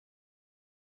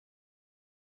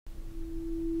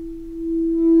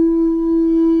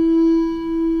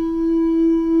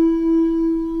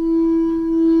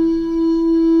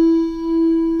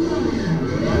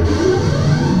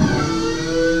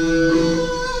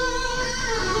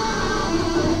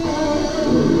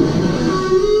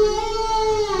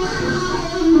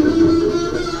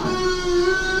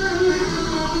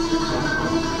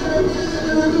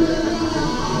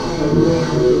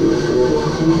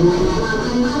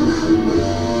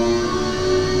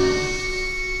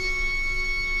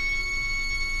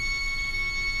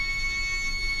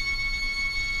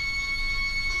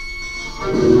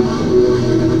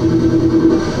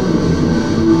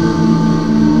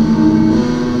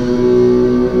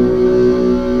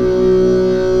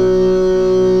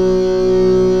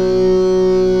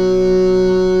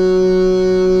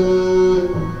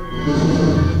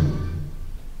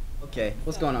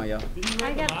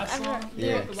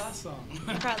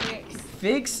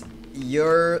Fix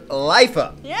your life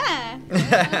up. Yeah.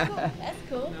 That's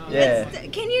cool. Yeah.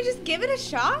 Can you just give it a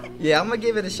shot? Yeah, I'm gonna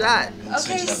give it a shot.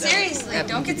 Okay, seriously,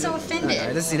 don't get so offended. All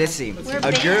right, let's see. We're A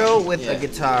banned. girl with a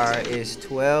guitar is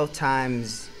 12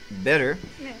 times better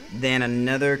than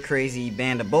another crazy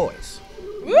band of boys.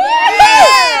 Who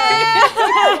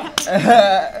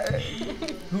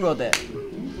wrote that?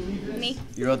 Me.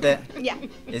 You wrote that? Yeah.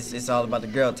 It's all about the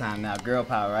girl time now. Girl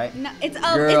power, right? No, it's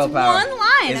Girl power. one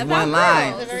line. It's about one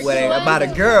line girls. about a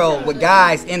girl with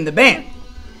guys in the band.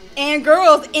 And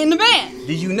girls in the band.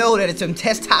 Did you know that it's some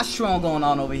testosterone going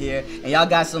on over here, and y'all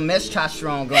got some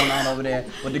testosterone going on over there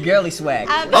with the girly swag?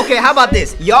 Okay, how about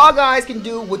this? Y'all guys can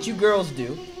do what you girls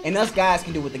do, and us guys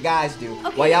can do what the guys do.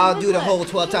 Okay, while y'all do the listen. whole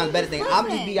 12 times better thing. I'm just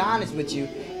Listen. be honest with you.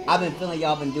 I've been feeling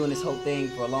y'all been doing this whole thing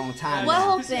for a long time What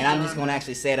now, whole thing? and I'm just gonna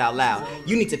actually say it out loud.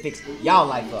 You need to fix y'all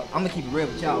life up. I'm gonna keep it real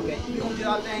with y'all, okay? We gonna do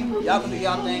our thing. Y'all gonna do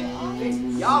y'all thing. I'm gonna fix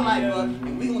y'all life up,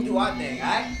 and we gonna do our thing. All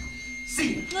right?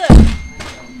 See. Look.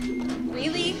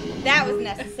 Really? That was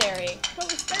necessary.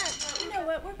 What was that? You know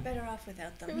what? We're better off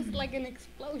without them. It was like an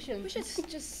explosion. We should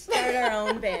just start our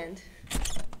own band.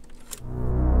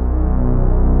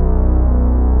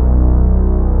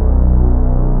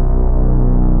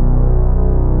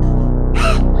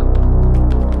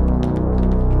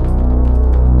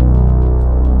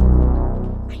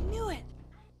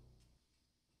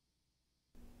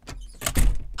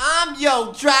 I'm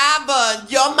your driver,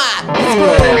 you're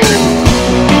my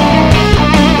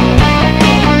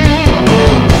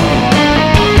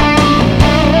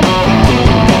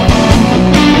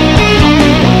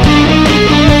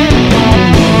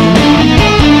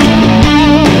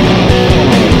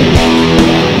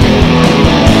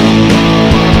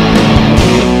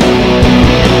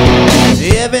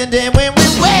every day when we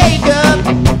wake up,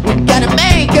 we gotta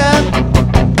make up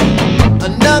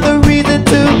another reason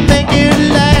to make it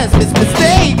last. Miss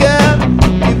mistake up,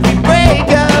 if we break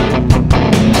up,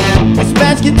 we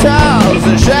smash guitars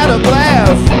and shatter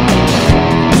glass.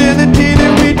 To the tea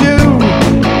that we do,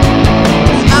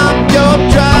 I'm your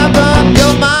driver,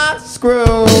 you're my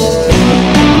screw.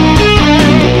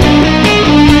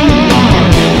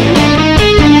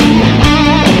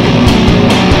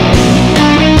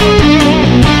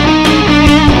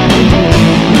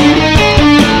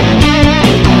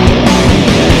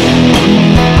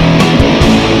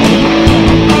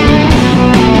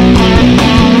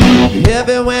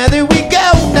 Everywhere that we go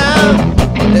now,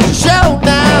 there's a show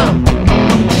now.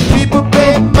 People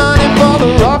pay money for the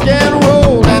rock and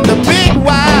roll and the big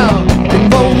wow.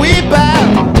 Before we bow,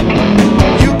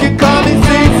 you can call me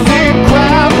CC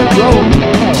Crowd Control.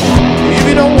 If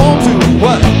you don't want to,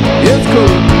 what? It's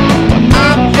cool.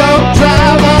 I'm your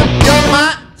driver, you're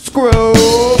my screw.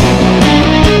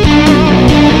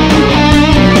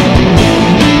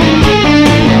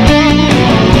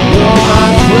 You're my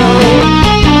screw.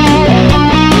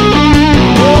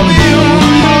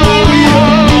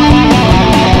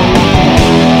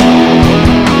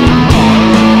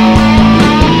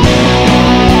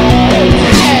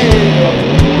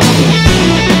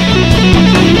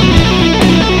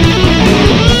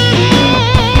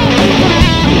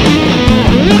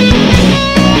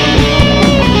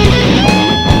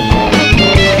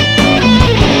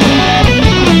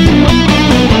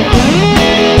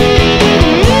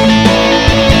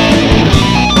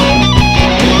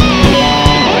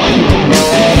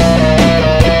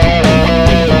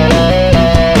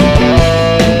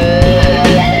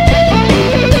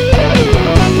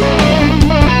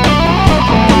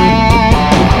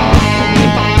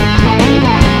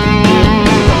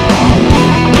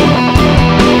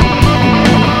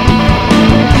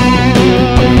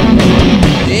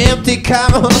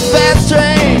 Car on the fast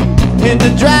train in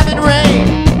the driving rain.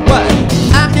 What?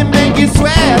 I can make you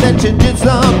swear that you did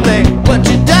something, but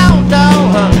you don't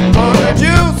know, huh?